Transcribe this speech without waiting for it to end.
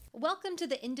Welcome to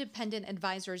the Independent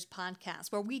Advisors Podcast,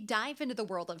 where we dive into the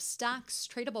world of stocks,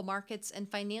 tradable markets,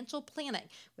 and financial planning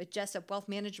with Jessup Wealth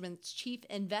Management's Chief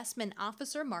Investment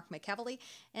Officer, Mark McEvely,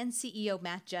 and CEO,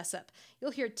 Matt Jessup.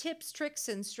 You'll hear tips, tricks,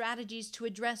 and strategies to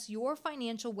address your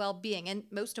financial well-being, and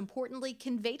most importantly,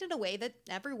 conveyed in a way that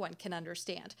everyone can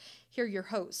understand. Here are your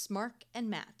hosts, Mark and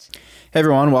Matt. Hey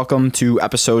everyone, welcome to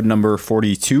episode number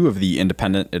 42 of the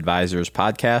Independent Advisors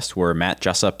Podcast, where Matt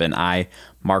Jessup and I,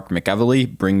 Mark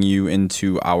McEvely, bring you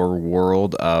into our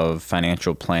world of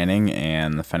financial planning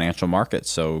and the financial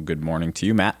markets. So good morning to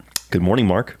you, Matt. Good morning,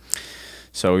 Mark.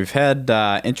 So we've had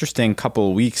interesting couple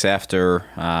of weeks after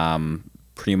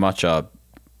pretty much a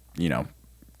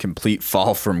complete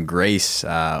fall from grace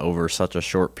over such a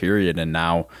short period, and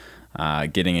now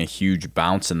getting a huge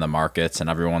bounce in the markets, and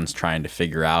everyone's trying to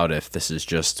figure out if this is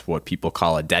just what people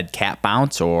call a dead cat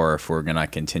bounce or if we're going to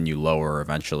continue lower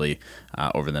eventually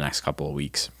over the next couple of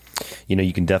weeks.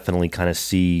 You can definitely kind of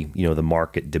see, the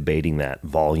market debating that.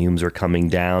 Volumes are coming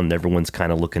down and everyone's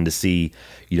kind of looking to see,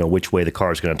 which way the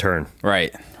car is going to turn.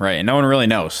 Right. And no one really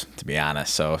knows, to be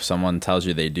honest. So if someone tells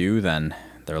you they do, then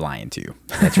they're lying to you.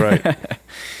 That's right.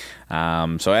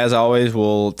 So as always,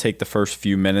 we'll take the first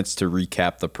few minutes to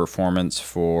recap the performance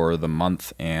for the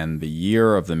month and the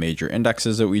year of the major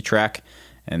indexes that we track.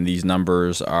 And these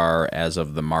numbers are as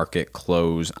of the market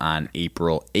close on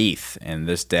April 8th. And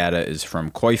this data is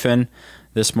from Koifin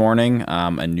this morning,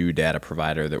 a new data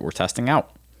provider that we're testing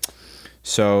out.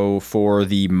 So for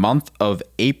the month of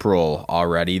April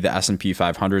already, the S&P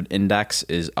 500 index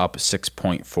is up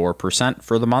 6.4%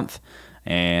 for the month,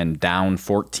 and down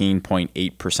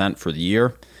 14.8% for the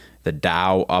year. The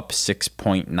Dow up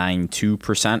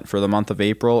 6.92% for the month of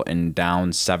April and down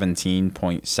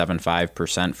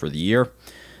 17.75% for the year.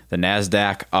 The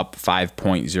NASDAQ up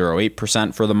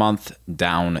 5.08% for the month,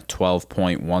 down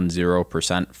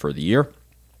 12.10% for the year.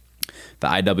 The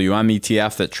IWM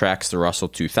ETF that tracks the Russell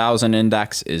 2000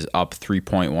 index is up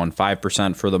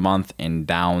 3.15% for the month and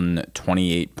down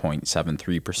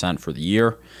 28.73% for the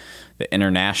year. The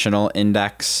international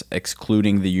index,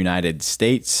 excluding the United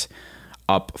States,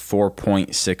 up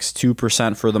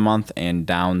 4.62% for the month and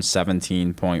down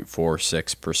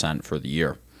 17.46% for the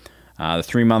year. The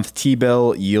 3-month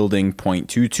T-bill yielding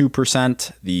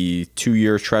 0.22%, the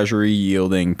 2-year Treasury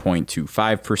yielding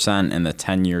 0.25%, and the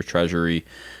 10-year Treasury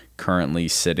currently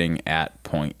sitting at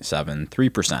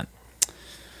 0.73%.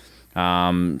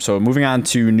 So moving on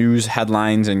to news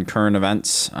headlines and current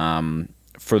events.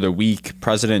 For the week,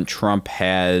 President Trump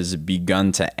has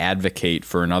begun to advocate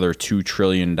for another $2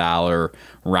 trillion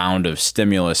round of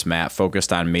stimulus, Matt,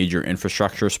 focused on major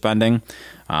infrastructure spending.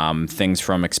 Things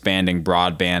from expanding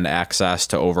broadband access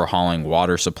to overhauling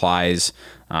water supplies.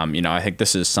 I think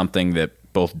this is something that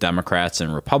both Democrats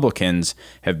and Republicans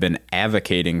have been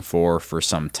advocating for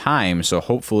some time. So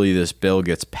hopefully this bill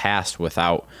gets passed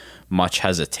without much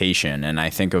hesitation. And I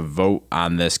think a vote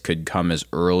on this could come as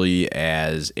early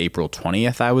as April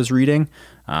 20th, I was reading.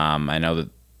 I know that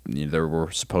there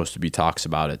were supposed to be talks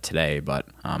about it today, but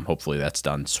hopefully that's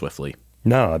done swiftly.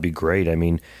 No, that'd be great. I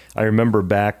mean, I remember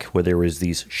back where there was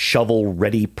these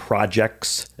shovel-ready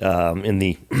projects in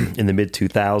the mid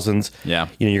 2000s. Yeah,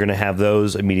 you're going to have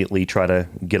those immediately try to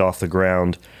get off the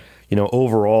ground.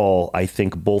 Overall, I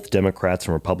think both Democrats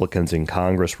and Republicans in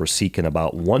Congress were seeking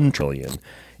about $1 trillion,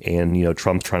 and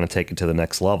Trump's trying to take it to the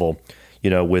next level.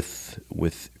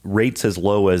 With rates as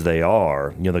low as they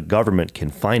are, the government can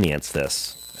finance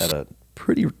this at a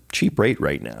pretty cheap rate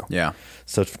right now. Yeah.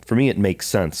 So for me, it makes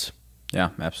sense.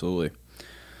 Yeah, absolutely.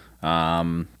 Do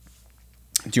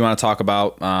you want to talk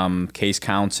about case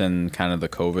counts and kind of the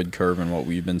COVID curve and what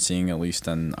we've been seeing, at least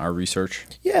in our research?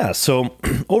 Yeah. So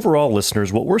overall,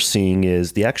 listeners, what we're seeing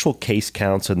is the actual case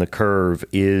counts and the curve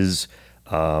is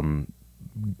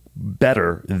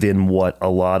better than what a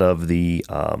lot of the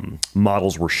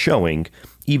models were showing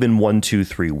even 1, 2,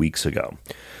 3 weeks ago.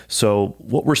 So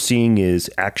what we're seeing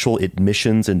is actual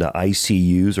admissions into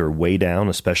ICUs are way down,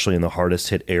 especially in the hardest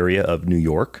hit area of New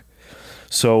York.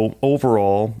 So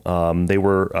overall, they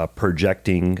were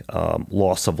projecting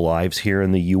loss of lives here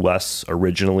in the U.S.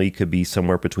 originally could be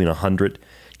somewhere between 100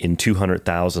 and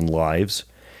 200,000 lives.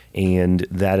 And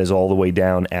that is all the way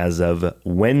down as of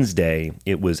Wednesday.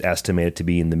 It was estimated to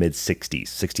be in the mid-60s,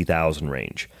 60,000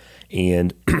 range.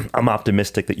 And I'm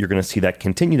optimistic that you're going to see that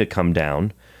continue to come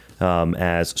down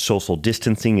as social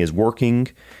distancing is working.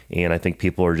 And I think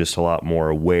people are just a lot more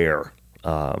aware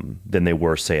than they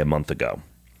were, say, a month ago.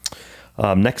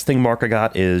 Next thing, Mark, I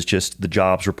got is just the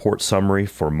jobs report summary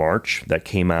for March that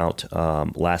came out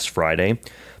last Friday.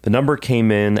 The number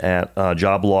came in at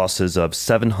job losses of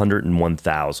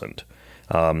 701,000.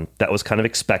 That was kind of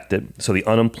expected. So the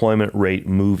unemployment rate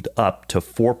moved up to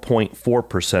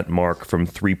 4.4% mark from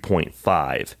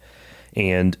 3.5.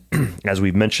 And as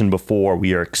we've mentioned before,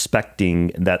 we are expecting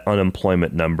that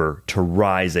unemployment number to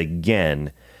rise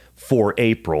again for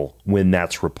April when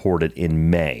that's reported in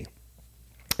May.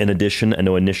 In addition, I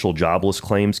know initial jobless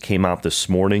claims came out this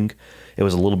morning. It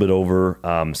was a little bit over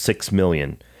 6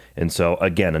 million. And so,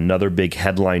 again, another big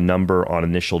headline number on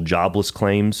initial jobless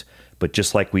claims. But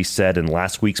just like we said in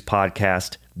last week's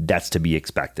podcast, that's to be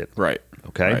expected. Right.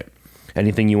 Okay. Right.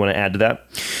 Anything you want to add to that?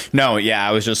 No, yeah,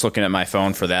 I was just looking at my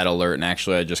phone for that alert, and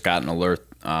actually I just got an alert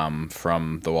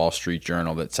from the Wall Street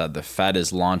Journal that said the Fed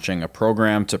is launching a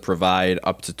program to provide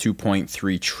up to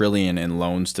 $2.3 trillion in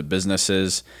loans to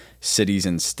businesses, cities,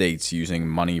 and states using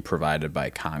money provided by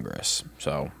Congress.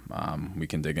 So we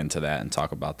can dig into that and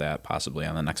talk about that possibly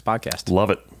on the next podcast. Love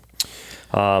it.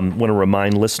 Want to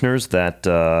remind listeners that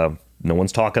no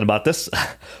one's talking about this.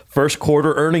 First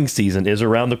quarter earnings season is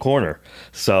around the corner.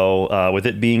 So with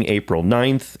it being April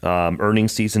 9th,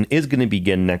 earnings season is going to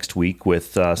begin next week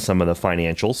with some of the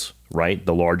financials, right?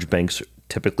 The large banks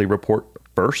typically report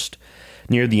first.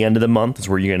 Near the end of the month is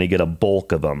where you're going to get a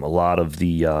bulk of them. A lot of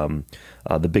the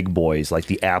big boys like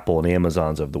the Apple and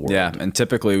Amazons of the world. Yeah, and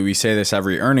typically we say this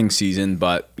every earnings season,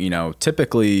 but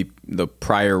typically the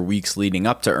prior weeks leading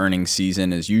up to earnings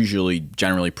season is usually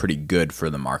generally pretty good for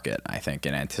the market, I think,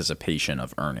 in anticipation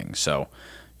of earnings. So,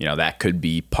 that could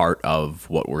be part of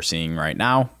what we're seeing right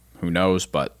now. Who knows?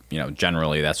 But,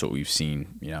 generally that's what we've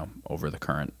seen, over the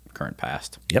current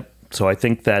past. Yep. So I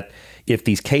think that if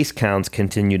these case counts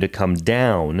continue to come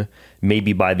down,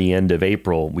 maybe by the end of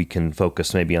April, we can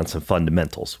focus maybe on some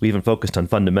fundamentals. We haven't focused on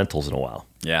fundamentals in a while.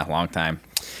 Yeah, long time.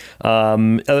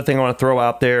 Other thing I want to throw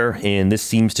out there, and this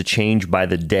seems to change by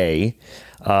the day,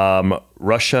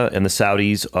 Russia and the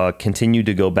Saudis continue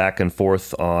to go back and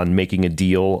forth on making a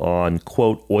deal on,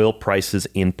 quote, oil prices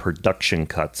in production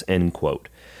cuts, end quote.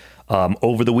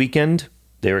 Over the weekend,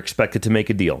 they're expected to make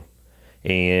a deal.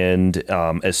 And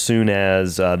as soon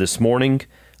as this morning,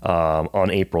 on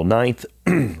April 9th,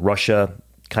 Russia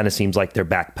kind of seems like they're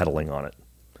backpedaling on it.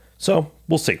 So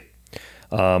we'll see.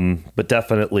 But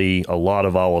definitely a lot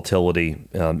of volatility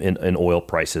in oil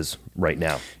prices right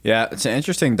now. Yeah, it's an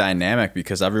interesting dynamic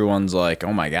because everyone's like,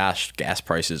 oh my gosh, gas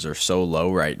prices are so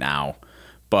low right now.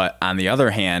 But on the other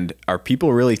hand, are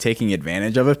people really taking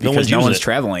advantage of it? Because no one's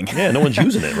traveling. Yeah, no one's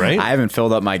using it, right? I haven't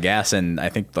filled up my gas in, I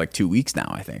think, like 2 weeks now,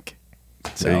 I think.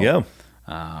 So, there you go.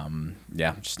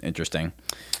 Yeah, just interesting.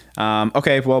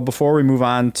 Okay, well, before we move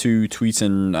on to tweets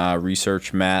and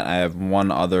research, Matt, I have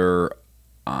one other,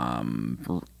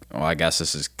 I guess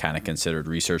this is kind of considered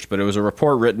research, but it was a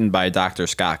report written by Dr.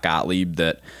 Scott Gottlieb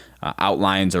that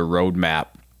outlines a roadmap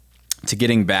to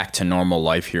getting back to normal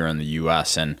life here in the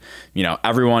U.S. And,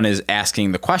 everyone is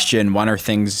asking the question, when are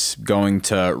things going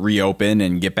to reopen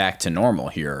and get back to normal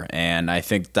here? And I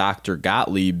think Dr.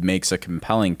 Gottlieb makes a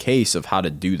compelling case of how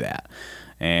to do that.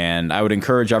 And I would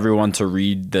encourage everyone to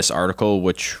read this article,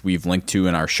 which we've linked to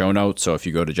in our show notes. So if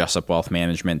you go to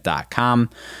jessupwealthmanagement.com,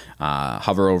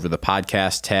 hover over the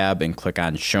podcast tab and click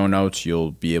on show notes,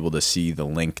 you'll be able to see the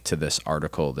link to this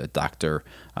article that Dr.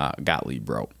 Gottlieb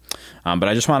wrote. But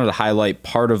I just wanted to highlight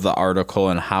part of the article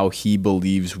and how he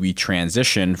believes we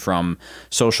transition from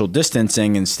social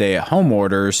distancing and stay-at-home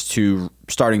orders to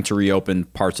starting to reopen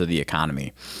parts of the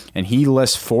economy. And he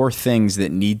lists 4 things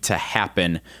that need to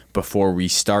happen before we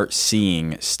start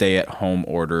seeing stay-at-home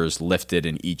orders lifted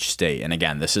in each state. And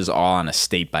again, this is all on a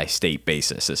state-by-state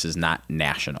basis. This is not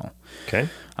national. Okay.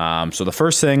 So the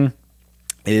first thing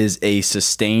is a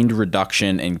sustained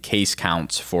reduction in case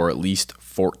counts for at least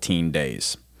 14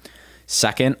 days.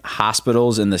 Second,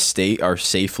 hospitals in the state are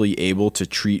safely able to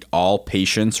treat all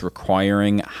patients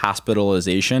requiring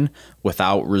hospitalization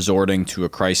without resorting to a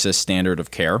crisis standard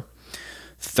of care.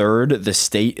 Third, the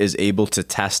state is able to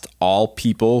test all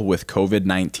people with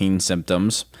COVID-19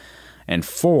 symptoms. And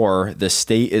 4, the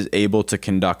state is able to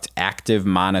conduct active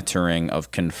monitoring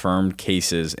of confirmed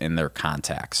cases in their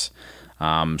contacts.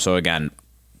 So again,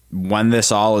 when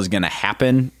this all is going to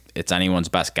happen, it's anyone's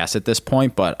best guess at this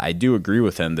point, but I do agree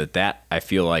with him that I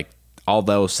feel like all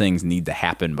those things need to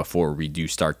happen before we do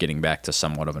start getting back to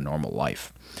somewhat of a normal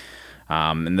life.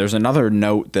 And there's another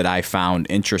note that I found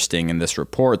interesting in this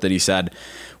report that he said,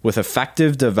 with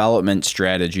effective development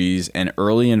strategies and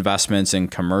early investments in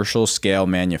commercial scale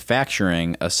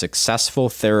manufacturing, a successful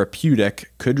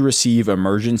therapeutic could receive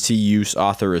emergency use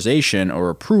authorization or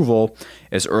approval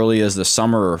as early as the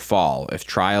summer or fall if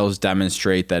trials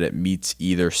demonstrate that it meets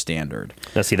either standard.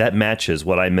 Now, see, that matches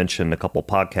what I mentioned a couple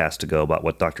podcasts ago about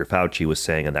what Dr. Fauci was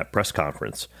saying in that press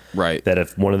conference. Right. That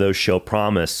if one of those show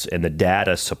promise and the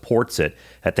data supports it,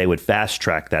 that they would fast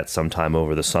track that sometime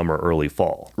over the summer, early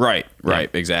fall. Right,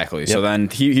 exactly. Yep. So then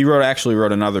he actually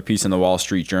wrote another piece in the Wall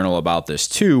Street Journal about this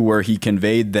too, where he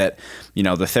conveyed that,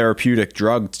 the therapeutic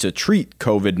drug to treat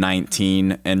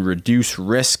COVID-19 and reduce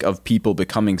risk of people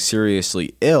becoming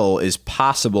seriously ill is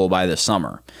possible by the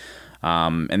summer.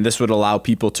 And this would allow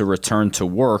people to return to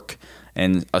work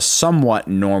and a somewhat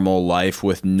normal life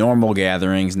with normal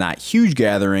gatherings, not huge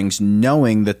gatherings,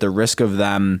 knowing that the risk of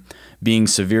them being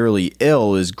severely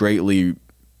ill is greatly,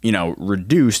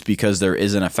 reduced because there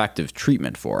is an effective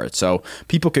treatment for it. So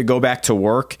people could go back to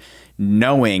work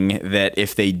knowing that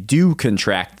if they do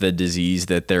contract the disease,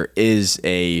 that there is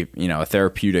a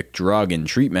therapeutic drug and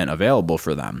treatment available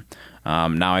for them.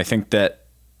 Now, I think that,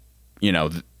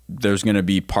 there's going to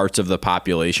be parts of the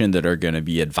population that are going to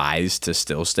be advised to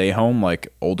still stay home, like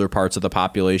older parts of the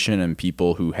population and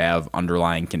people who have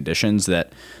underlying conditions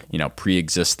that,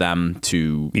 pre-exist them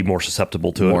to be more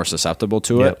susceptible to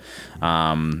it.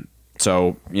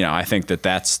 So, I think that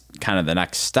that's kind of the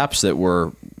next steps that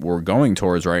we're going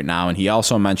towards right now. And he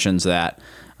also mentions that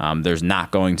there's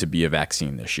not going to be a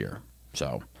vaccine this year.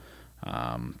 So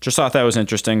just thought that was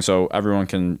interesting. So everyone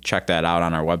can check that out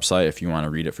on our website if you want to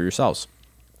read it for yourselves.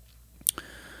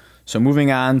 So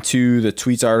moving on to the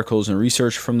tweets, articles, and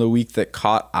research from the week that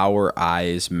caught our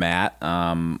eyes, Matt.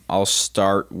 I'll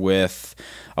start with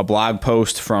a blog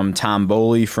post from Tom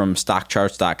Boley from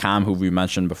stockcharts.com, who we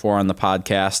mentioned before on the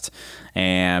podcast.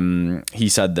 And he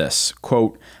said this,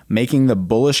 quote, making the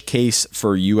bullish case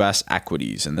for U.S.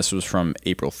 equities. And this was from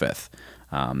April 5th.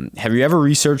 Have you ever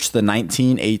researched the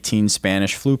 1918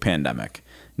 Spanish flu pandemic?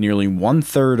 Nearly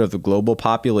 1/3 of the global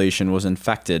population was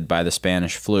infected by the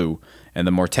Spanish flu, and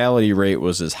the mortality rate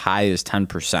was as high as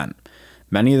 10%.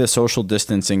 Many of the social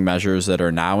distancing measures that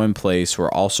are now in place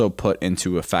were also put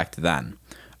into effect then.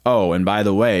 Oh, and by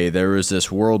the way, there was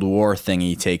this World War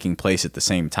thingy taking place at the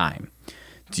same time.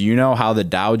 Do you know how the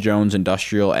Dow Jones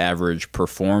Industrial Average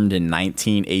performed in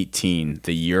 1918,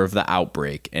 the year of the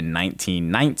outbreak, and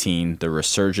 1919, the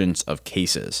resurgence of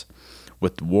cases,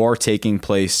 with war taking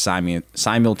place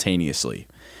simultaneously?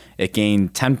 It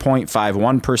gained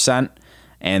 10.51%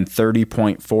 and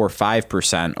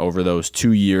 30.45% over those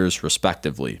 2 years,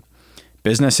 respectively.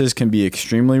 Businesses can be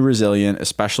extremely resilient,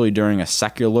 especially during a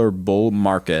secular bull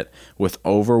market with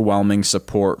overwhelming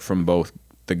support from both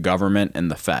the government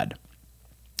and the Fed.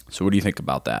 So what do you think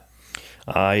about that?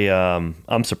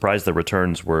 I'm surprised the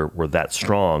returns were that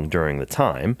strong during the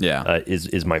time. Yeah,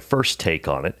 is my first take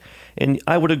on it, and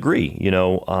I would agree.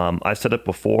 I said it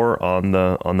before on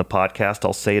the podcast.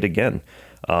 I'll say it again.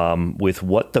 With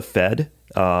what the Fed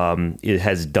it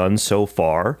has done so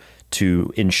far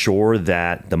to ensure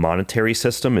that the monetary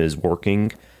system is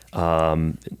working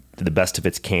to the best of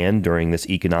its can during this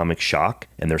economic shock,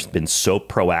 and there's been so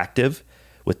proactive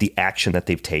with the action that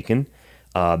they've taken.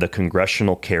 The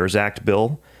Congressional CARES Act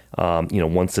bill,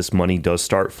 once this money does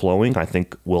start flowing, I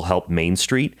think will help Main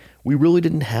Street. We really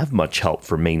didn't have much help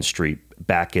for Main Street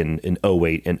back in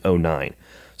 08 and 09.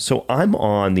 So I'm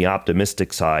on the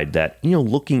optimistic side that,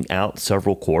 looking out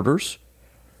several quarters,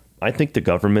 I think the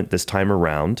government this time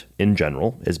around in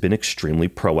general has been extremely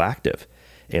proactive.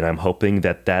 And I'm hoping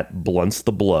that blunts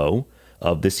the blow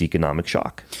of this economic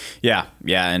shock. Yeah.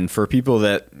 And for people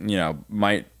that,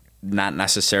 might not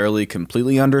necessarily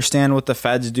completely understand what the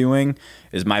Fed's doing,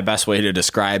 is my best way to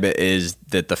describe it is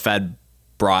that the Fed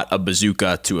brought a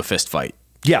bazooka to a fist fight.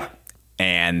 Yeah.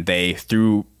 And they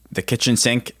threw the kitchen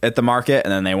sink at the market,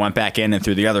 and then they went back in and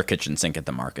threw the other kitchen sink at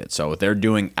the market. So they're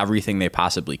doing everything they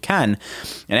possibly can.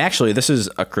 And actually, this is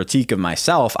a critique of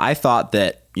myself. I thought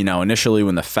that, initially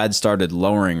when the Fed started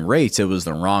lowering rates, it was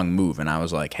the wrong move. And I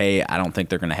was like, hey, I don't think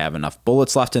they're going to have enough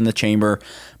bullets left in the chamber.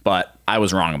 But I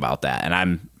was wrong about that. And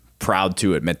I'm proud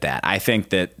to admit that. I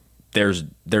think that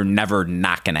they're never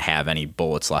not going to have any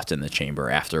bullets left in the chamber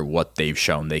after what they've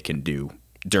shown they can do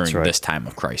during this time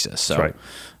of crisis. So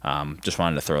just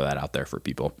wanted to throw that out there for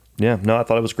people. Yeah, no, I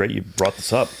thought it was great you brought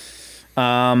this up.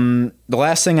 The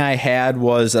last thing I had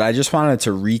was that I just wanted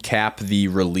to recap the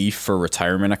relief for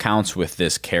retirement accounts with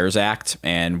this CARES Act.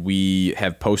 And we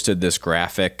have posted this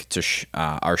graphic to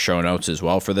our show notes as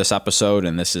well for this episode.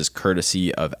 And this is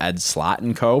courtesy of Ed Slott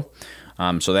 & Co.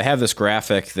 So they have this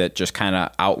graphic that just kind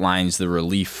of outlines the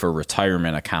relief for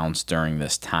retirement accounts during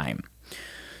this time.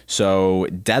 So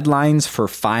deadlines for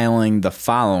filing the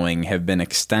following have been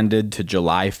extended to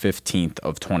July 15th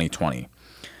of 2020.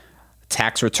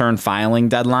 Tax return filing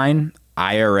deadline,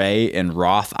 IRA and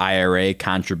Roth IRA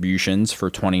contributions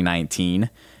for 2019,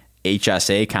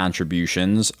 HSA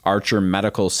contributions, Archer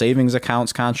Medical Savings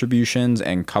Accounts contributions,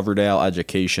 and Coverdale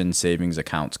Education Savings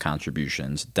Accounts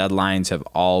contributions. Deadlines have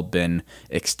all been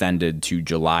extended to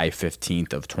July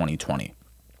 15th of 2020.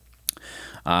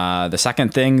 The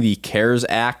second thing, the CARES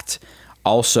Act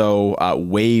also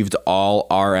waived all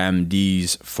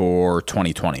RMDs for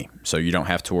 2020. So you don't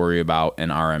have to worry about an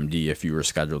RMD if you were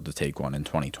scheduled to take one in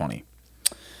 2020.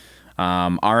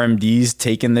 RMDs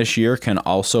taken this year can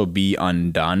also be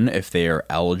undone if they are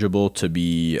eligible to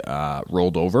be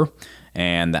rolled over.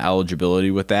 And the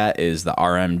eligibility with that is the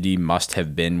RMD must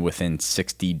have been within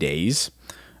 60 days.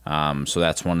 So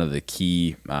that's one of the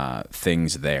key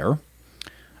things there.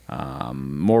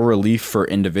 More relief for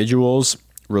individuals.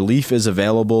 Relief is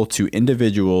available to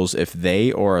individuals if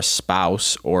they or a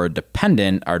spouse or a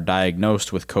dependent are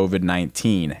diagnosed with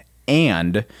COVID-19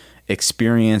 and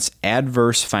experience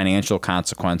adverse financial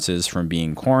consequences from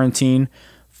being quarantined,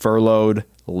 furloughed,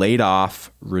 laid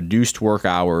off, reduced work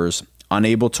hours,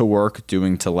 unable to work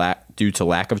due to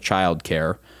lack of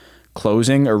childcare,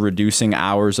 closing or reducing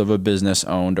hours of a business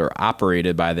owned or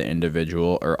operated by the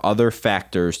individual, or other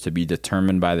factors to be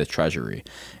determined by the Treasury.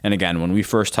 And again, when we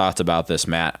first talked about this,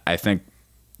 Matt, I think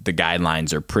the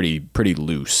guidelines are pretty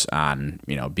loose on,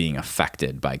 being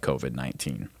affected by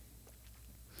COVID-19.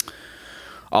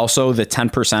 Also, the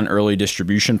 10% early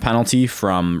distribution penalty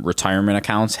from retirement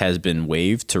accounts has been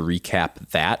waived. To recap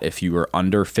that, if you were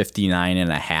under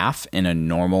 59.5 in a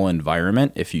normal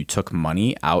environment, if you took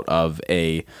money out of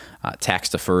a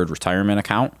tax-deferred retirement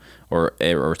account or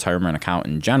a retirement account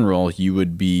in general, you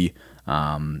would be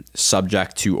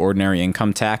subject to ordinary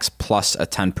income tax plus a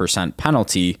 10%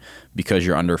 penalty because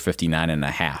you're under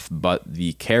 59.5. But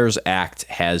the CARES Act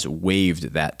has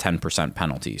waived that 10%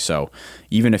 penalty. So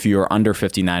even if you are under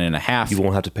 59.5, you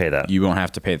won't have to pay that. You won't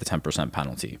have to pay the 10%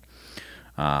 penalty.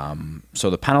 So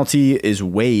the penalty is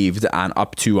waived on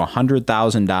up to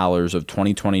 $100,000 of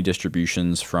 2020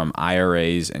 distributions from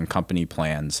IRAs and company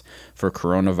plans for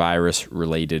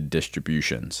coronavirus-related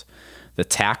distributions. The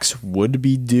tax would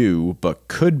be due, but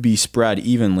could be spread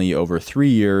evenly over 3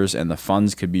 years, and the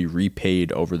funds could be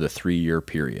repaid over the 3-year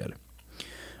period.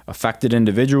 Affected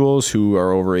individuals who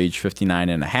are over age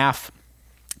 59.5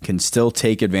 can still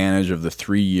take advantage of the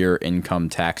 3-year income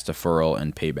tax deferral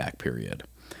and payback period.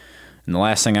 And the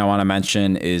last thing I want to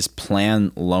mention is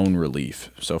plan loan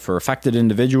relief. So for affected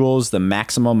individuals, the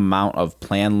maximum amount of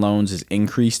plan loans is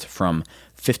increased from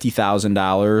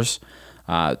 $50,000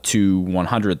 to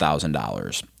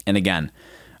 $100,000. And again,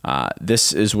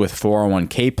 this is with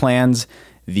 401k plans.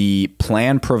 The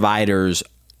plan providers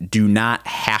do not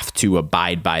have to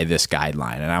abide by this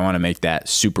guideline. And I want to make that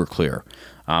super clear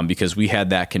because we had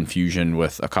that confusion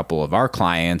with a couple of our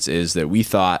clients, is that we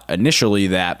thought initially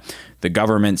that the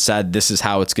government said this is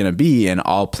how it's going to be and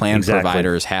all plan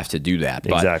providers have to do that.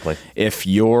 But if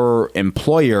your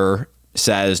employer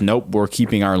says, nope, we're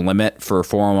keeping our limit for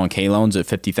 401k loans at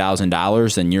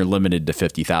 $50,000, then you're limited to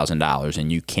 $50,000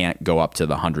 and you can't go up to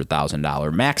the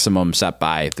 $100,000 maximum set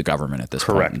by the government at this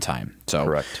point in time.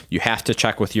 So you have to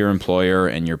check with your employer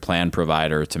and your plan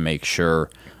provider to make sure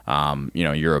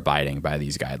you're abiding by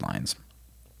these guidelines.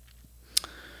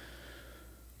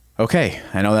 Okay,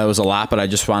 I know that was a lot, but I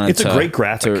just wanted to... It's a great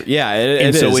graphic. It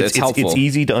is. It's helpful. It's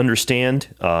easy to understand.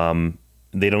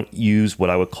 They don't use what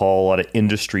I would call a lot of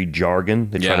industry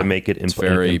jargon. They try to make it in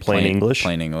plain English.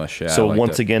 Plain English, yeah. So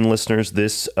once again, listeners,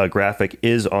 this graphic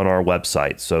is on our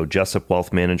website. So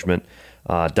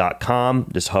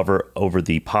jessupwealthmanagement.com. Just hover over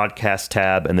the podcast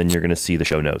tab, and then you're going to see the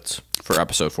show notes. For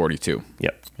episode 42.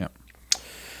 Yep.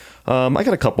 I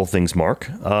got a couple things,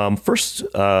 Mark. First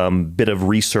bit of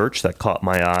research that caught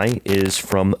my eye is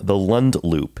from the Lund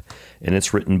Loop, and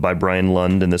it's written by Brian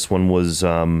Lund, and this one was...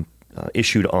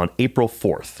 issued on April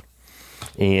 4th.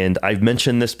 And I've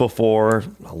mentioned this before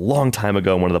a long time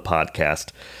ago in one of the podcasts,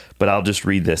 but I'll just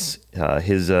read this.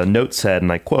 His note said,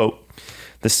 and I quote,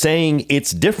 "The saying,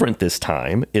 'it's different this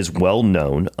time,' is well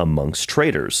known amongst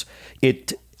traders.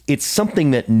 It's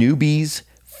something that newbies,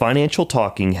 financial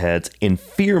talking heads, and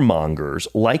fearmongers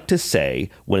like to say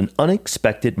when an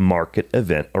unexpected market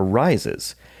event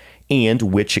arises, and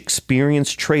which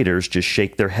experienced traders just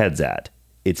shake their heads at.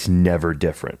 It's never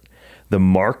different. The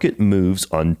market moves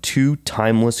on two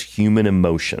timeless human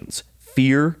emotions,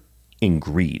 fear and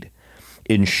greed,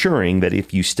 ensuring that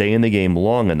if you stay in the game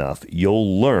long enough,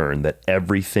 you'll learn that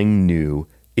everything new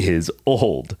is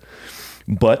old.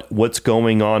 But what's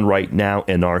going on right now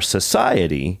in our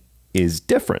society is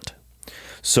different."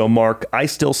 So, Mark, I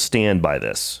still stand by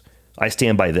this.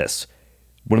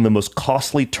 One of the most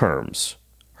costly terms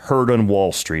heard on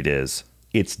Wall Street is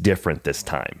it's different this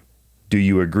time. Do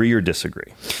you agree or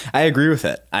disagree? I agree with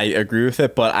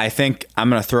it. But I think I'm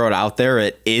going to throw it out there.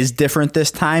 It is different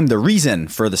this time. The reason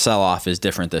for the sell-off is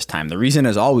different this time. The reason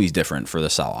is always different for the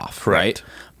sell-off, right?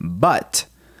 But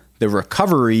the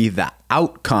recovery, the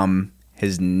outcome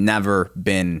has never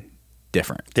been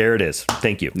different. There it is.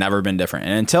 Thank you. Never been different.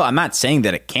 And I'm not saying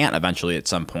that it can't eventually at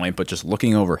some point, but just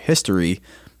looking over history,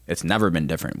 it's never been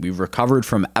different. We've recovered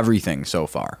from everything so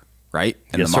far, right?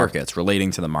 In the markets,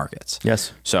 relating to the markets.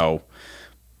 Yes. So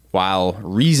while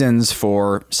reasons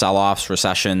for sell-offs,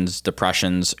 recessions,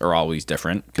 depressions are always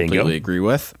different, completely agree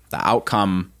with, the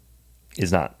outcome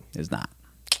is not.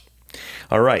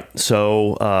 All right.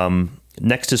 So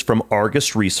next is from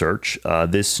Argus Research.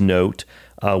 This note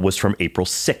was from April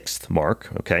 6th, Mark.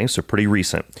 Okay, so pretty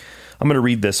recent. I'm going to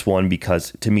read this one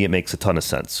because to me it makes a ton of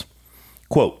sense.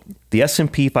 Quote, the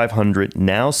S&P 500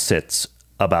 now sits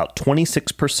about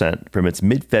 26% from its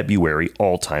mid-February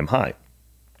all-time high.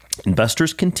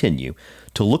 Investors continue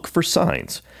to look for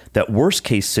signs that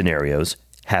worst-case scenarios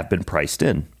have been priced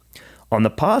in. On the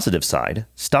positive side,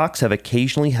 stocks have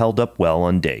occasionally held up well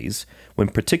on days when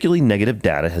particularly negative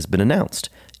data has been announced,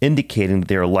 indicating that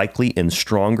they are likely in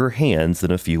stronger hands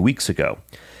than a few weeks ago.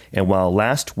 And while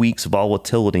last week's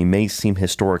volatility may seem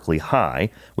historically high,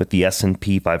 with the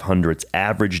S&P 500's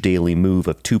average daily move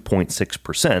of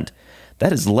 2.6%,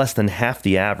 that is less than half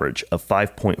the average of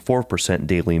 5.4%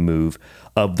 daily move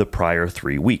of the prior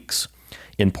 3 weeks.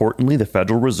 Importantly, the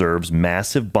Federal Reserve's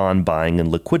massive bond buying and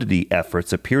liquidity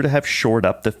efforts appear to have shored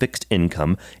up the fixed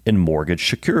income and mortgage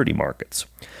security markets.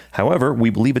 However, we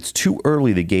believe it's too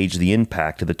early to gauge the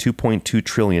impact of the $2.2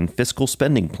 trillion fiscal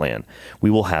spending plan we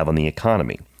will have on the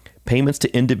economy. Payments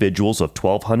to individuals of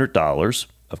 $1,200,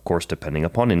 of course depending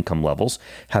upon income levels,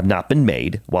 have not been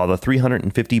made, while the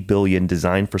 $350 billion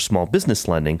designed for small business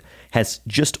lending has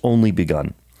just only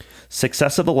begun.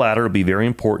 Success of the latter will be very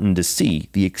important to see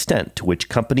the extent to which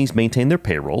companies maintain their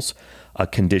payrolls, a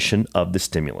condition of the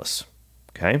stimulus.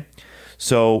 Okay,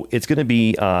 so it's going to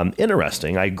be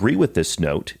interesting. I agree with this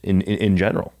note in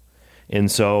general. And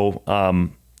so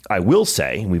I will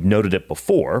say, we've noted it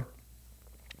before,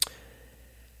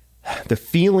 the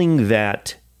feeling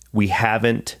that we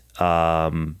haven't,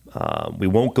 we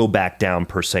won't go back down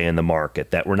per se in the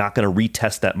market, that we're not going to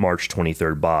retest that March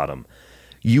 23rd bottom.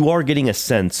 You are getting a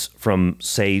sense from,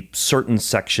 say, certain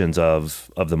sections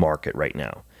of the market right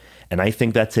now. And I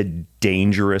think that's a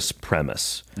dangerous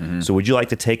premise. Mm-hmm. So would you like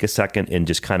to take a second and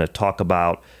just kind of talk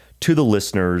about to the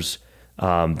listeners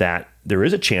that there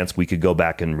is a chance we could go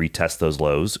back and retest those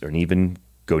lows and even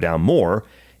go down more,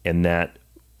 and that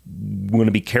we're going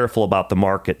to be careful about the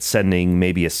market sending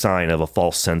maybe a sign of a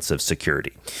false sense of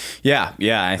security. Yeah.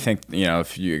 I think,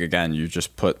 if you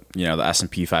just put, the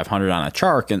S&P 500 on a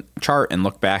chart and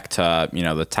look back to,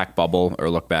 the tech bubble or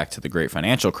look back to the great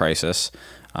financial crisis,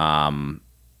 those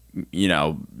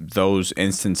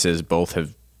instances both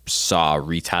have saw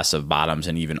retests of bottoms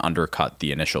and even undercut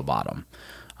the initial bottom.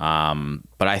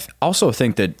 But I also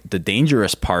think that the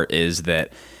dangerous part is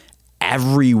that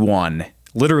everyone,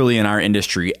 literally in our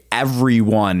industry,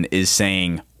 everyone is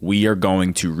saying we are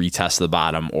going to retest the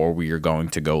bottom or we are going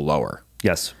to go lower.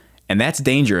 Yes. And that's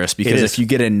dangerous because if you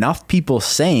get enough people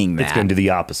saying that, it's going to do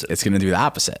the opposite. It's going to do the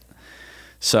opposite.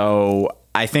 So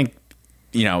I think,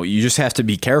 you just have to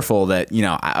be careful that,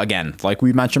 again, like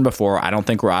we mentioned before, I don't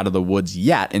think we're out of the woods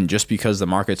yet. And just because the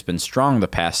market's been strong the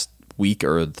past week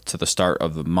or to the start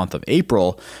of the month of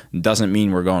April doesn't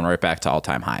mean we're going right back to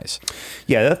all-time highs.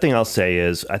 Yeah, the other thing I'll say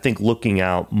is I think looking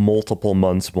out multiple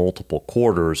months, multiple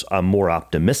quarters, I'm more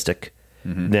optimistic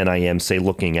than I am, say,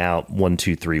 looking out 1,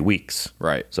 2, 3 weeks.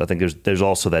 Right. So I think there's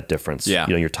also that difference. Yeah.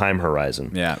 Your time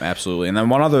horizon. Yeah, absolutely. And then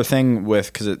one other thing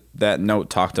because that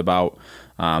note talked about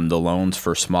the loans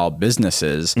for small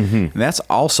businesses. Mm-hmm. And that's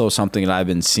also something that I've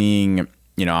been seeing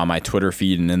on my Twitter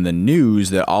feed and in the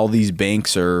news, that all these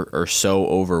banks are so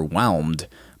overwhelmed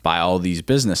by all these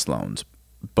business loans.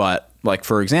 But like,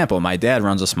 for example, my dad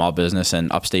runs a small business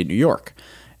in upstate New York,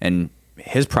 and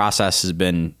his process has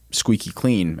been squeaky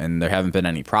clean and there haven't been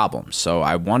any problems. So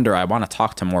I want to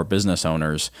talk to more business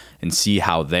owners and see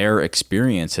how their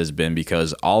experience has been,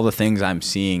 because all the things I'm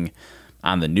seeing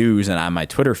on the news and on my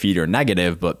Twitter feed are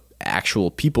negative, but actual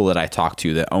people that I talk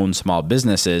to that own small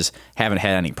businesses haven't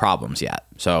had any problems yet.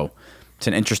 So it's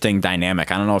an interesting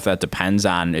dynamic. I don't know if that depends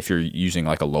on if you're using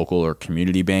like a local or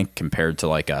community bank compared to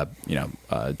like a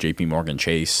JP Morgan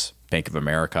Chase, Bank of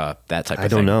America, that type of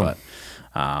thing. I don't know.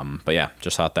 But yeah,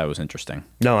 just thought that was interesting.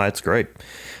 No, that's great.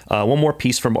 One more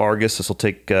piece from Argus. This will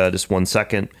take just 1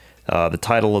 second. The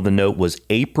title of the note was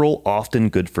April Often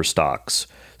Good for Stocks.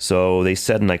 So they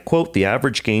said, and I quote, the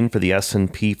average gain for the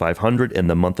S&P 500 in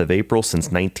the month of April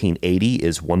since 1980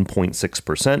 is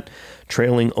 1.6%,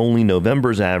 trailing only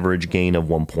November's average gain of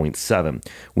 1.7.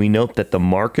 We note that the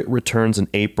market returns in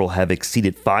April have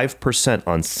exceeded 5%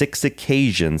 on 6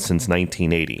 occasions since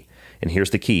 1980. And here's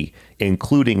the key,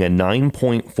 including a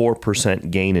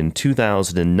 9.4% gain in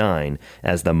 2009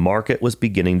 as the market was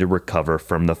beginning to recover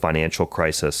from the financial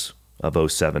crisis of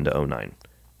 07 to 09.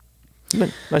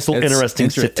 Nice little interesting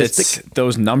statistic.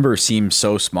 Those numbers seem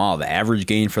so small. The average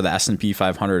gain for the S&P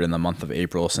 500 in the month of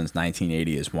April since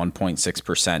 1980 is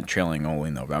 1.6%, trailing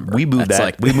only November. We moved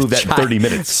that in 30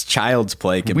 minutes. It's child's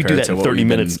play compared we do that to in what 30 we've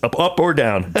minutes, up or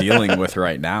down. dealing with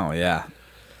right now. Yeah,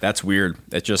 that's weird.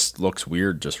 It just looks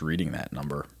weird just reading that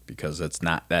number because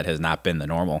that has not been the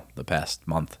normal the past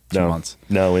month, 2 months.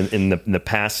 No, in the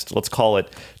past, let's call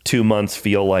it 2 months,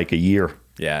 feel like a year.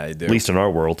 Yeah, they do. At least in our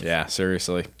world. Yeah,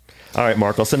 seriously. All right,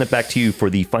 Mark, I'll send it back to you for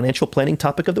the financial planning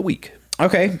topic of the week.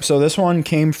 Okay, so this one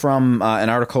came from an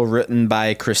article written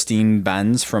by Christine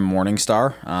Benz from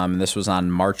Morningstar. This was on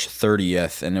March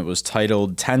 30th, and it was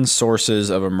titled 10 Sources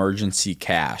of Emergency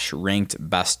Cash, Ranked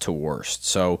Best to Worst.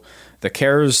 So the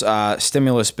CARES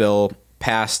stimulus bill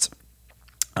passed,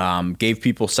 gave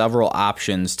people several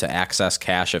options to access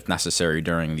cash if necessary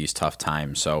during these tough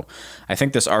times. So I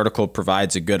think this article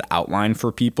provides a good outline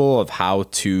for people of how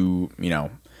to,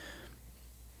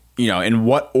 in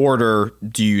what order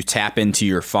do you tap into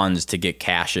your funds to get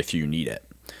cash if you need it?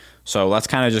 So let's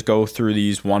kind of just go through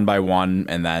these one by one,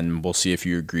 and then we'll see if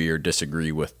you agree or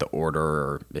disagree with the order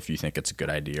or if you think it's a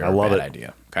good idea or a bad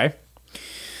idea. Okay?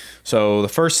 So the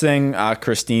first thing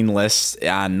Christine lists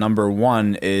on number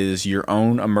 1 is your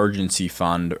own emergency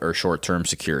fund or short-term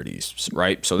securities,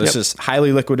 right? So this is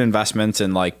highly liquid investments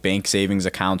in like bank savings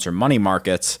accounts or money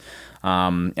markets.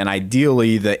 And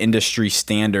ideally, the industry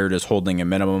standard is holding a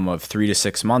minimum of 3 to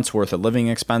 6 months worth of living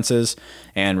expenses,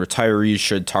 and retirees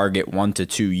should target 1 to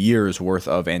 2 years worth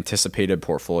of anticipated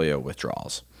portfolio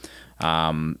withdrawals.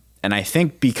 And I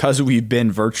think because we've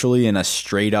been virtually in a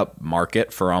straight up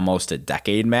market for almost a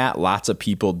decade, Matt, lots of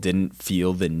people didn't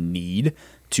feel the need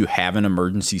to have an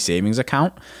emergency savings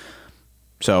account.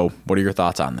 So what are your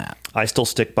thoughts on that? I still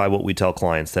stick by what we tell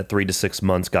clients, that 3 to 6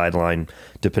 months guideline,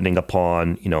 depending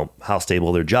upon, how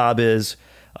stable their job is.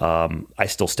 I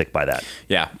still stick by that.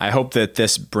 Yeah, I hope that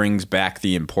this brings back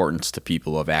the importance to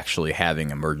people of actually having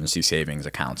emergency savings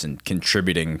accounts and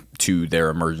contributing to their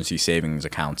emergency savings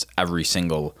accounts every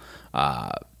single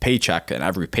paycheck and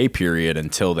every pay period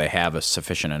until they have a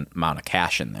sufficient amount of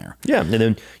cash in there. Yeah, and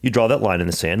then you draw that line in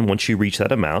the sand. Once you reach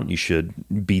that amount, you should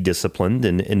be disciplined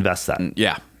and invest that.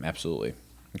 Yeah, absolutely.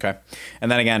 Okay.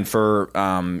 And then again, for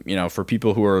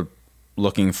people who are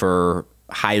looking for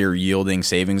higher yielding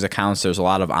savings accounts, there's a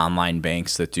lot of online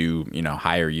banks that do,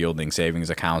 higher yielding savings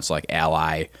accounts like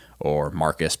Ally or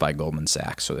Marcus by Goldman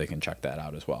Sachs. So they can check that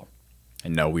out as well.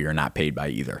 And no, we are not paid by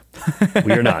either.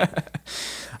 We are not.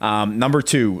 Number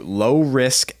 2, low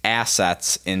risk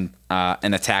assets in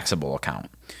a taxable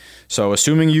account. So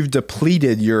assuming you've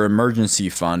depleted your emergency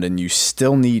fund and you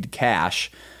still need cash,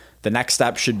 the next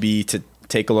step should be to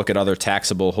take a look at other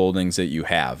taxable holdings that you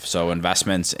have. So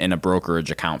investments in a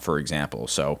brokerage account, for example.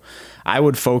 So I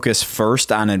would focus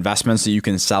first on investments that you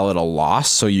can sell at a loss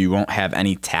so you won't have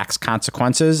any tax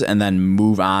consequences, and then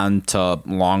move on to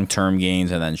long-term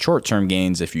gains and then short-term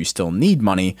gains if you still need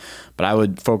money. But I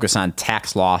would focus on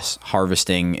tax loss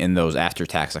harvesting in those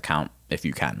after-tax account if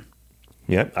you can.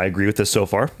 Yeah, I agree with this so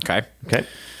far. Okay. Okay.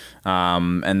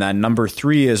 And then number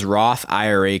 3 is Roth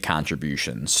IRA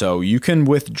contributions. So you can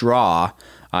withdraw,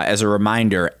 as a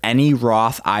reminder, any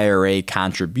Roth IRA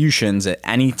contributions at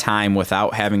any time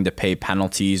without having to pay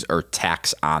penalties or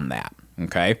tax on that.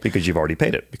 Okay? Because you've already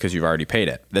paid it. Because you've already paid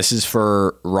it. This is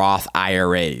for Roth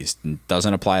IRAs. It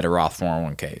doesn't apply to Roth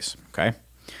 401ks. Okay?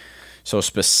 So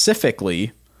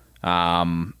specifically,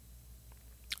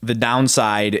 the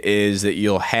downside is that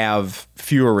you'll have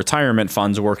fewer retirement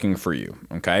funds working for you.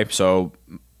 Okay. So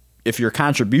if your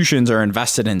contributions are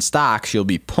invested in stocks, you'll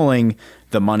be pulling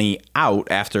the money out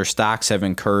after stocks have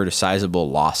incurred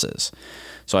sizable losses.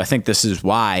 So I think this is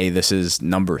why this is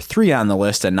number 3 on the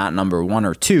list and not number 1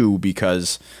 or 2,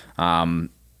 because,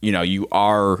 you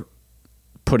are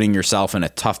putting yourself in a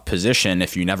tough position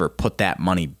if you never put that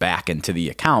money back into the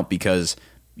account because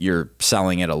you're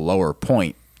selling at a lower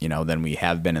point than we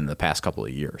have been in the past couple of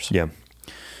years. Yeah.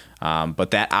 But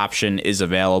that option is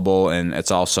available, and it's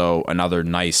also another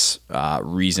nice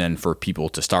reason for people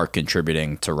to start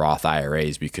contributing to Roth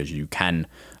IRAs because you can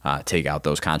take out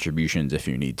those contributions if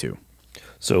you need to.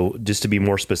 So just to be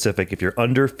more specific, if you're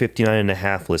under 59 and a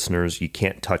half listeners, you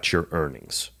can't touch your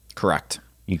earnings. Correct.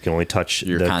 You can only touch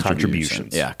your the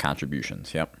contributions. Yeah,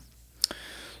 contributions. Yep.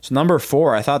 So number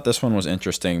 4, I thought this one was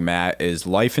interesting, Matt, is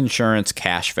life insurance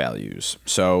cash values.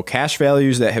 So cash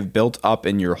values that have built up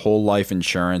in your whole life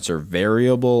insurance or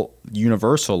variable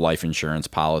universal life insurance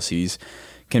policies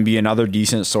can be another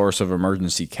decent source of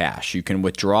emergency cash. You can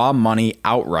withdraw money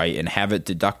outright and have it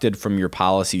deducted from your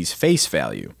policy's face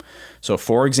value. So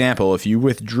for example, if you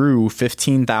withdrew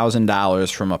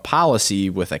 $15,000 from a policy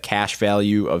with a cash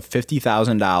value of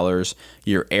 $50,000,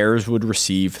 your heirs would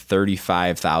receive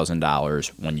 $35,000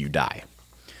 when you die.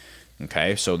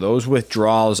 Okay, so those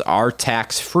withdrawals are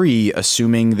tax-free,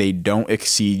 assuming they don't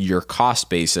exceed your cost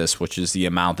basis, which is the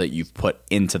amount that you've put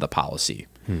into the policy.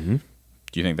 Mm-hmm.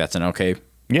 Do you think that's an okay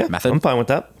method? I'm fine with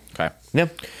that. Okay. Yeah.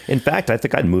 In fact, I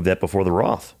think I'd move that before the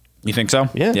Roth. You think so?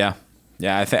 Yeah. Yeah.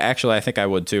 Yeah. I think I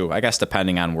would too. I guess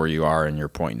depending on where you are in your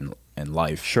point in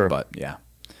life. Sure. But yeah.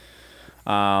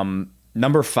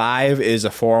 Number 5 is a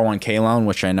 401k loan,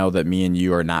 which I know that me and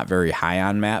you are not very high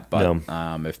on, Matt. But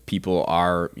if people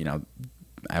are,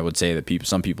 I would say that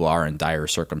some people are in dire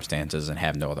circumstances and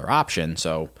have no other option.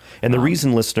 So, and the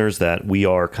reason, listeners, that we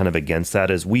are kind of against that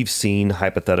is we've seen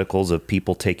hypotheticals of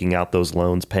people taking out those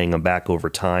loans, paying them back over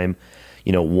time.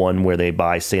 One where they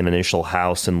buy, say, an initial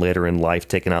house and later in life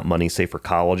taking out money, say, for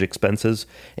college expenses.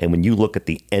 And when you look at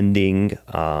the ending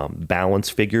balance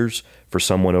figures for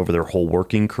someone over their whole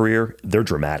working career, they're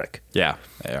dramatic. Yeah,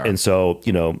 they are. And so,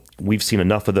 we've seen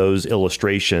enough of those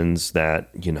illustrations that,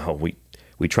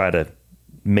 we try to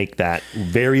make that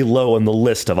very low on the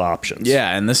list of options.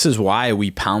 Yeah, and this is why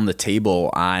we pound the table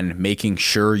on making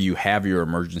sure you have your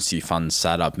emergency funds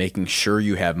set up, making sure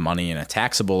you have money in a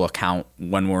taxable account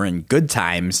when we're in good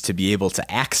times to be able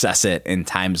to access it in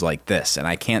times like this. And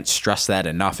I can't stress that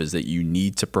enough, is that you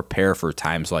need to prepare for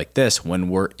times like this when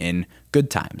we're in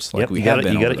good times. Like you got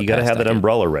to have that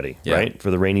umbrella ready, right, for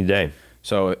the rainy day.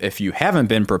 So if you haven't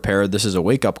been prepared, this is a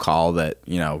wake-up call that,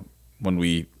 when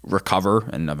we recover,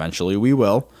 and eventually we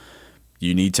will,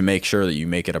 you need to make sure that you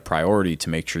make it a priority to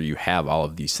make sure you have all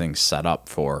of these things set up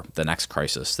for the next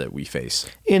crisis that we face.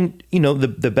 And,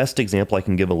 the best example I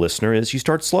can give a listener is you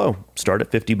start slow. Start at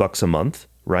 $50 a month,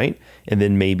 right? And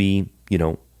then maybe,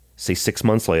 say 6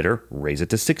 months later, raise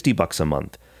it to $60 a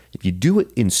month. If you do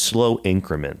it in slow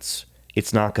increments,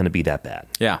 it's not going to be that bad.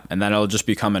 Yeah, and then it'll just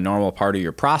become a normal part of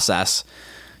your process.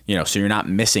 So you're not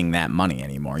missing that money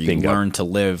anymore. You learn to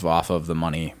live off of the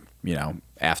money,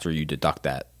 after you deduct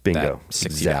that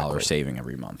 $60 saving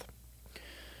every month.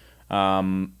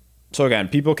 So again,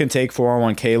 people can take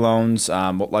 401k loans.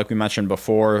 Like we mentioned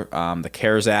before, the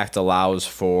CARES Act allows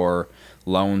for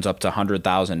loans up to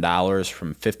 $100,000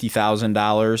 from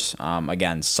 $50,000.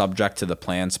 Again, subject to the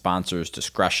plan sponsor's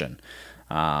discretion.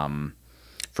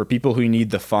 For people who need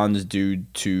the funds due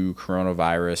to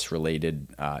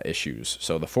coronavirus-related issues.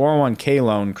 So the 401k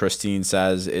loan, Christine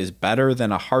says, is better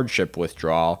than a hardship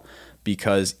withdrawal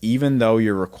because even though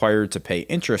you're required to pay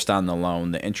interest on the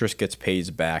loan, the interest gets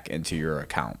paid back into your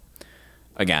account.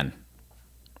 Again,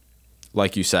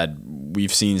 like you said,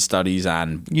 we've seen studies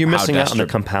on you're missing out on the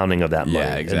compounding of that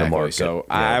money exactly. in the market. So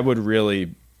I would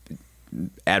really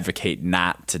advocate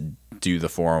not to do the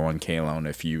 401k loan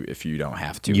if you don't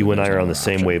have to. You and I are on the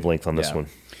same wavelength on this one.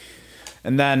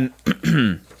 And then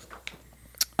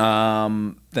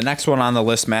the next one on the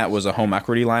list, Matt, was a home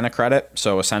equity line of credit.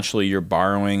 So essentially you're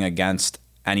borrowing against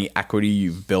any equity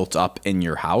you've built up in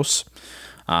your house.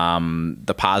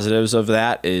 The positives of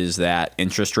that is that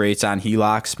interest rates on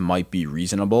HELOCs might be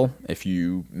reasonable if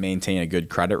you maintain a good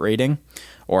credit rating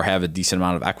or have a decent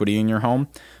amount of equity in your home.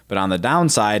 But on the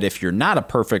downside, if you're not a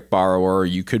perfect borrower,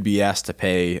 you could be asked to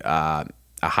pay a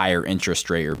higher interest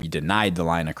rate or be denied the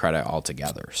line of credit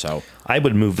altogether. So I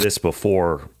would move this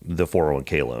before the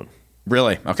 401k loan.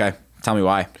 Really? Okay. Tell me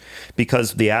why.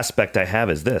 Because the aspect I have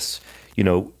is this,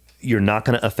 you're not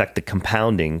going to affect the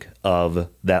compounding of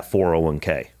that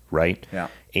 401k, right? Yeah.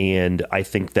 And I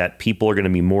think that people are going to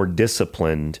be more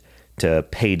disciplined to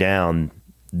pay down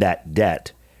that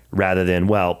debt rather than,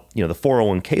 the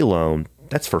 401k loan,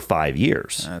 that's for 5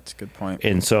 years. That's a good point.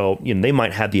 And so, they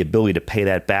might have the ability to pay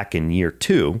that back in year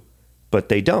 2, but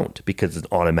they don't because it's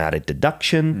automatic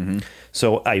deduction. Mm-hmm.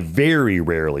 So I very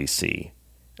rarely see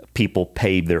people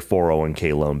pay their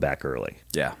 401k loan back early.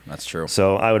 Yeah, that's true.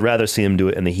 So I would rather see them do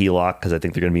it in the HELOC because I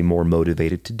think they're going to be more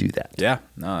motivated to do that. Yeah,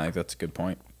 no, I think that's a good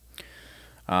point.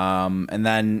 And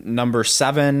then number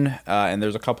 7, and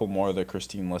there's a couple more that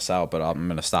Christine lists out, but I'm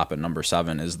going to stop at number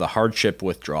 7, is the hardship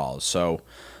withdrawals. So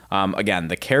again,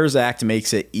 the CARES Act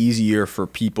makes it easier for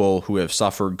people who have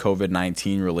suffered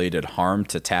COVID-19 related harm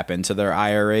to tap into their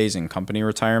IRAs and company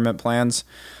retirement plans.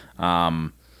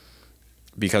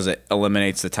 because it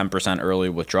eliminates the 10% early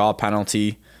withdrawal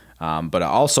penalty. But it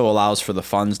also allows for the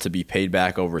funds to be paid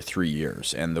back over 3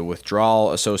 years. And the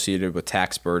withdrawal associated with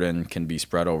tax burden can be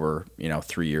spread over,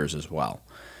 3 years as well.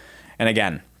 And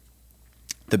again,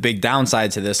 the big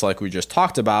downside to this, like we just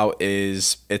talked about,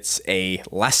 is it's a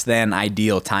less than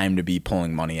ideal time to be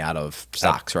pulling money out of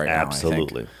stocks right now.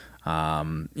 Absolutely. I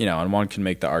think. And one can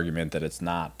make the argument that it's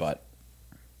not, but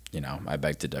I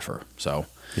beg to differ. So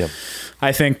yep.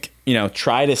 I think,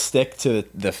 try to stick to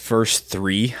the first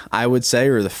 3, I would say,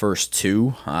 or the first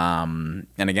 2. And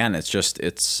again,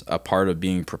 it's a part of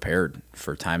being prepared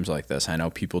for times like this. I know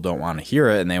people don't want to hear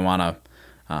it and they want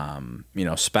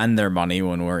to, spend their money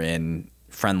when we're in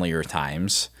friendlier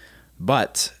times.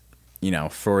 But,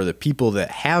 for the people that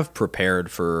have prepared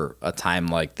for a time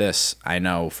like this, I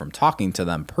know from talking to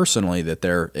them personally that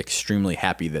they're extremely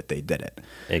happy that they did it.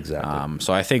 Exactly.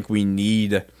 So I think we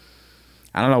need,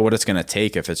 I don't know what it's going to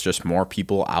take, if it's just more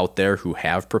people out there who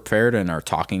have prepared and are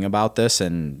talking about this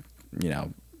and,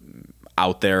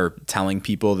 out there telling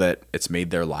people that it's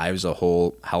made their lives a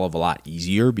whole hell of a lot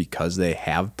easier because they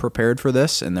have prepared for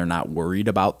this and they're not worried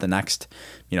about the next,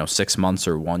 6 months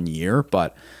or 1 year.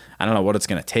 But I don't know what it's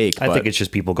going to take. I think it's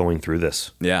just people going through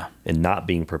this. Yeah. And not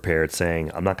being prepared,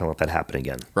 saying, I'm not going to let that happen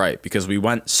again. Right. Because we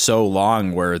went so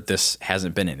long where this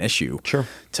hasn't been an issue. Sure.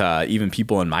 To even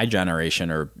people in my generation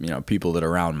or, people that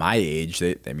are around my age,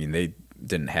 they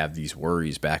didn't have these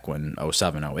worries back when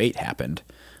 07, 08 happened.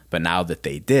 But now that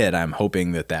they did, I'm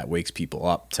hoping that wakes people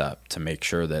up to make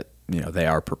sure that, they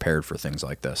are prepared for things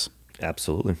like this.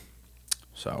 Absolutely.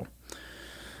 So,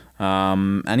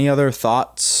 any other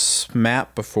thoughts,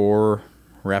 Matt, before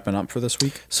wrapping up for this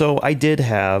week? So I did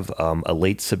have a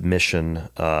late submission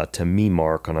to me,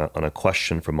 Mark, on a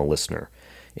question from a listener.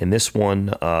 And this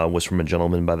one was from a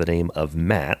gentleman by the name of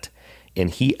Matt. And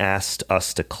he asked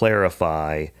us to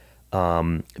clarify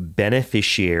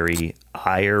beneficiary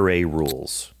IRA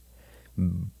rules.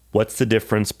 What's the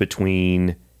difference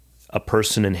between a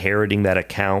person inheriting that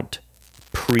account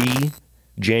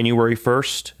pre-January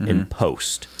 1st and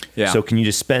post? Yeah. So can you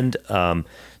just spend,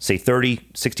 say, 30,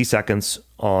 60 seconds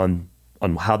on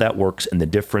how that works and the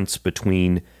difference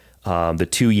between the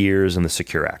 2 years and the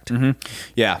Secure Act? Mm-hmm.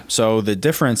 Yeah. So the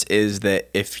difference is that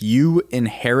if you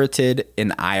inherited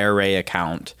an IRA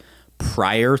account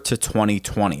prior to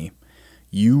 2020,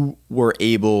 you were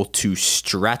able to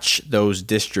stretch those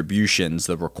distributions,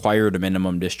 the required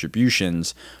minimum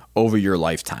distributions, over your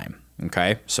lifetime.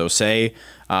 Okay, so say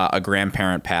a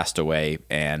grandparent passed away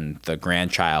and the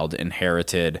grandchild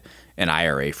inherited an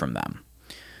IRA from them.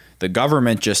 The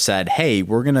government just said, hey,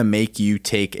 we're going to make you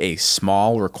take a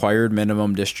small required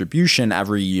minimum distribution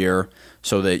every year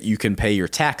so that you can pay your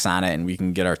tax on it and we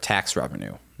can get our tax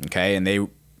revenue. Okay, and they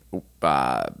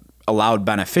allowed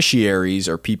beneficiaries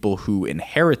or people who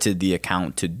inherited the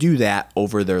account to do that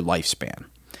over their lifespan.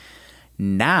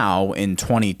 Now, in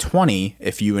 2020,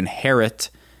 if you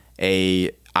inherit a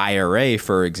IRA,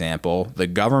 for example, the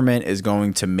government is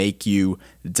going to make you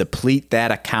deplete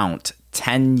that account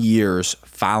 10 years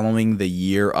following the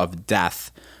year of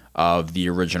death of the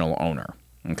original owner.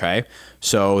 Okay,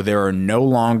 so there are no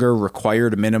longer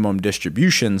required minimum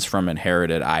distributions from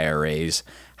inherited IRAs.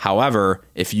 However,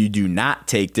 if you do not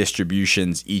take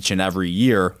distributions each and every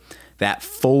year, that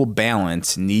full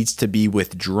balance needs to be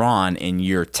withdrawn in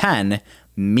year 10,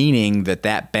 meaning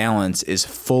that balance is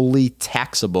fully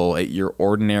taxable at your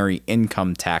ordinary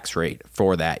income tax rate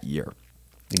for that year.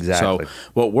 Exactly. So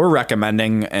what we're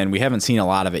recommending, and we haven't seen a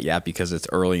lot of it yet because it's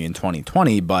early in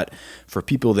 2020, but for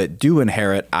people that do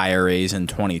inherit IRAs in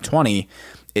 2020,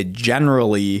 it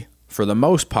generally, for the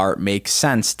most part, makes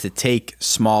sense to take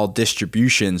small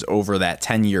distributions over that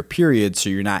 10-year period so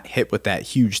you're not hit with that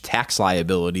huge tax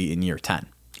liability in year 10.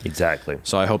 Exactly.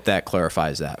 So I hope that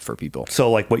clarifies that for people.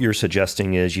 So like what you're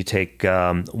suggesting is you take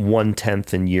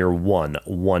 1/10 in year 1,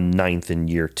 1/9 in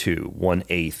year 2,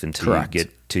 1/8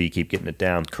 until you keep getting it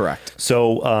down. Correct.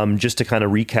 So just to kind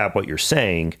of recap what you're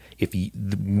saying, if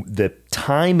the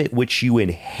time at which you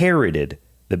inherited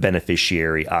the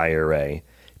beneficiary IRA,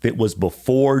 if it was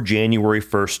before January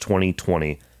 1st,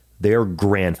 2020, they're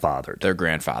grandfathered. They're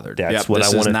grandfathered. That's what I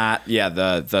want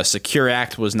to. The Secure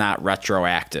Act was not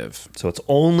retroactive. So it's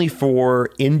only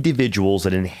for individuals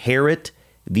that inherit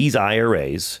these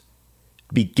IRAs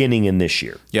beginning in this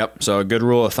year. Yep. So a good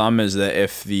rule of thumb is that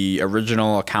if the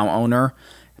original account owner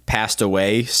passed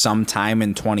away sometime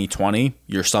in 2020,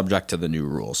 you're subject to the new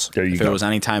rules. There you go. go. If it was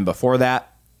any time before that,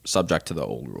 subject to the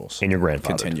old rules. And your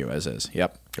grandfather. Continue as is.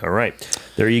 Yep. All right.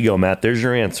 There you go, Matt. There's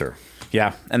your answer.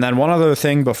 Yeah. And then one other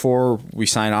thing before we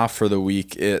sign off for the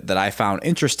week that I found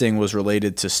interesting was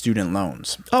related to student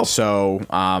loans. Oh. So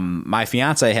my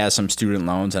fiance has some student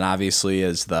loans, and obviously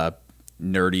as the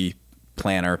nerdy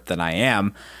planner that I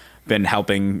am, been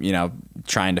helping,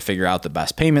 trying to figure out the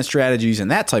best payment strategies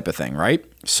and that type of thing, right?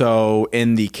 So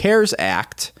in the CARES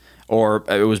Act, or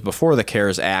it was before the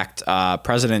CARES Act,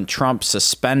 President Trump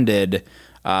suspended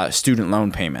student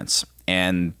loan payments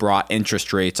and brought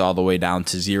interest rates all the way down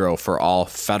to zero for all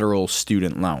federal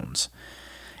student loans.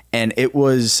 And it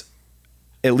was,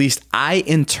 at least I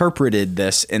interpreted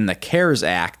this in the CARES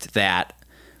Act, that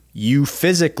you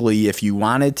physically, if you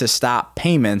wanted to stop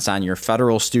payments on your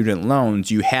federal student loans,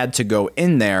 you had to go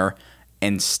in there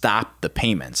and stop the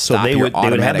payments. So they would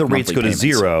have the rates go to payments.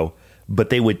 Zero, but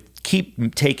they would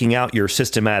keep taking out your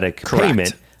systematic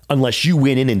payment unless you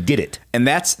went in and did it. And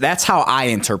that's how I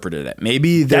interpreted it.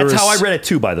 Maybe that's how I read it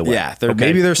too, by the way. Yeah,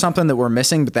 maybe there's something that we're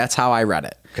missing, but that's how I read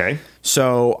it. Okay.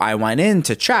 So I went in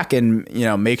to check and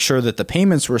make sure that the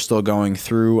payments were still going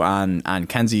through on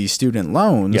Kenzie's student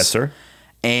loans. Yes, sir.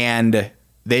 And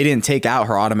they didn't take out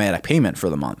her automatic payment for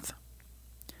the month.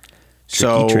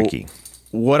 Tricky.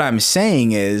 What I'm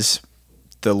saying is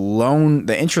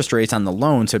the interest rates on the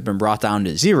loans have been brought down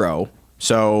to zero.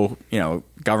 So,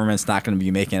 government's not going to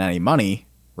be making any money,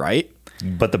 right?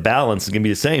 But the balance is going to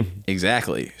be the same.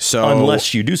 Exactly. So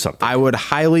unless you do something. I would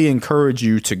highly encourage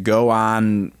you to go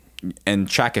on and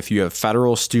check if you have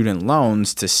federal student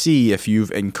loans to see if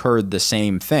you've incurred the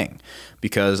same thing.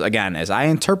 Because again, as I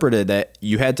interpreted it,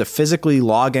 you had to physically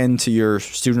log into your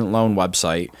student loan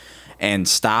website and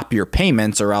stop your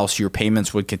payments, or else your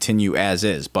payments would continue as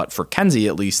is. But for Kenzie,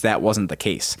 at least, that wasn't the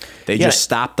case. They just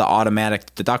stopped the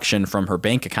automatic deduction from her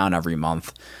bank account every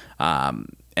month.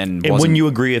 And wouldn't you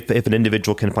agree if an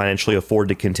individual can financially afford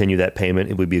to continue that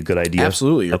payment, it would be a good idea?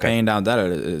 Absolutely. You're paying down debt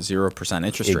at a 0%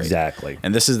 interest rate. Exactly.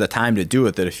 And this is the time to do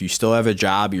it, that if you still have a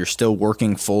job, you're still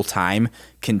working full time,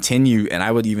 continue, and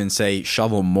I would even say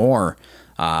shovel more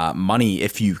money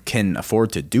if you can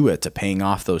afford to do it, to paying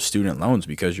off those student loans,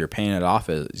 because you're paying it off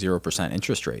at 0%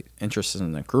 interest rate. Interest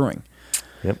isn't accruing.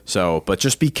 Yep. So, but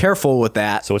just be careful with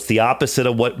that. So it's the opposite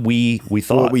of what we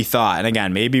thought. What we thought. And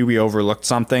again, maybe we overlooked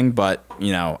something, but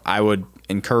I would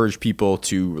encourage people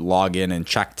to log in and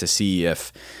check to see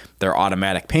if their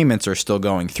automatic payments are still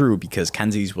going through, because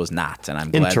Kenzie's was not. And I'm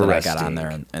glad that I got on there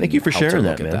and thank you for sharing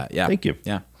that, man. Yeah. Thank you.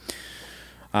 Yeah.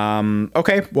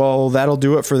 Okay, well, that'll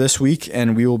do it for this week,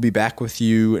 and we will be back with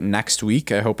you next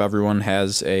week. I hope everyone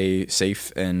has a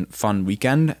safe and fun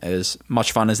weekend, as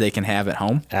much fun as they can have at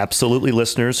home. Absolutely,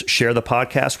 listeners. Share the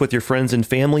podcast with your friends and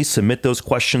family. Submit those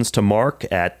questions to Mark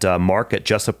at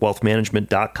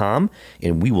mark@jessupwealthmanagement.com,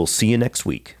 and we will see you next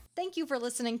week. Thank you for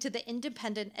listening to the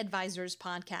Independent Advisors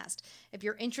Podcast. If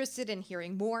you're interested in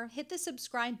hearing more, hit the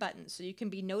subscribe button so you can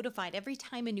be notified every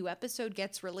time a new episode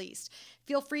gets released.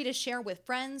 Feel free to share with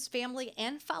friends, family,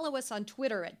 and follow us on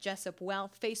Twitter at Jessup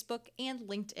Wealth, Facebook, and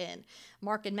LinkedIn.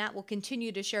 Mark and Matt will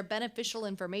continue to share beneficial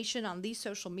information on these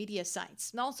social media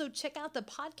sites. And also check out the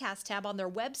podcast tab on their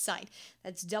website.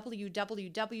 That's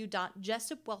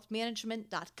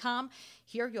www.jessupwealthmanagement.com.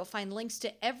 Here you'll find links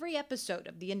to every episode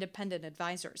of the Independent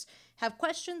Advisors. Have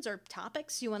questions or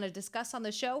topics you want to discuss on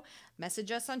the show?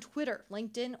 Message us on Twitter,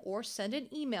 LinkedIn, or send an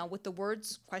email with the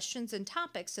words questions and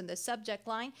topics in the subject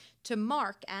line to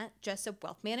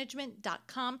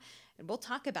mark@jessupwealthmanagement.com, and we'll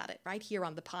talk about it right here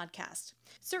on the podcast.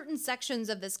 Certain sections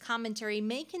of this commentary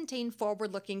may contain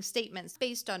forward-looking statements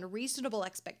based on reasonable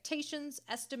expectations,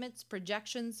 estimates,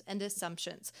 projections, and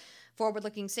assumptions.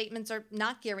 Forward-looking statements are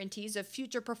not guarantees of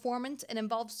future performance and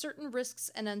involve certain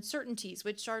risks and uncertainties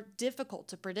which are difficult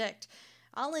to predict.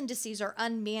 All indices are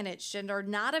unmanaged and are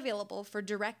not available for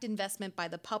direct investment by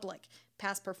the public.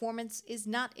 Past performance is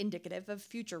not indicative of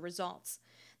future results.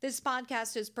 This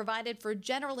podcast is provided for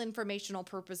general informational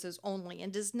purposes only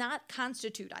and does not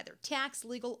constitute either tax,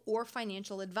 legal, or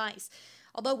financial advice.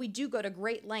 Although we do go to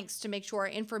great lengths to make sure our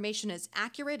information is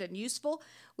accurate and useful,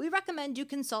 we recommend you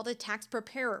consult a tax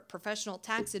preparer, professional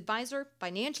tax advisor,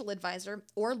 financial advisor,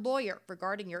 or lawyer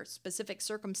regarding your specific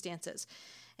circumstances.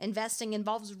 Investing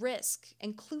involves risk,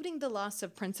 including the loss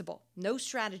of principal. No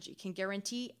strategy can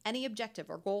guarantee any objective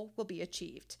or goal will be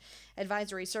achieved.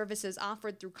 Advisory services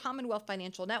offered through Commonwealth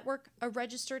Financial Network, a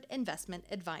registered investment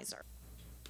advisor.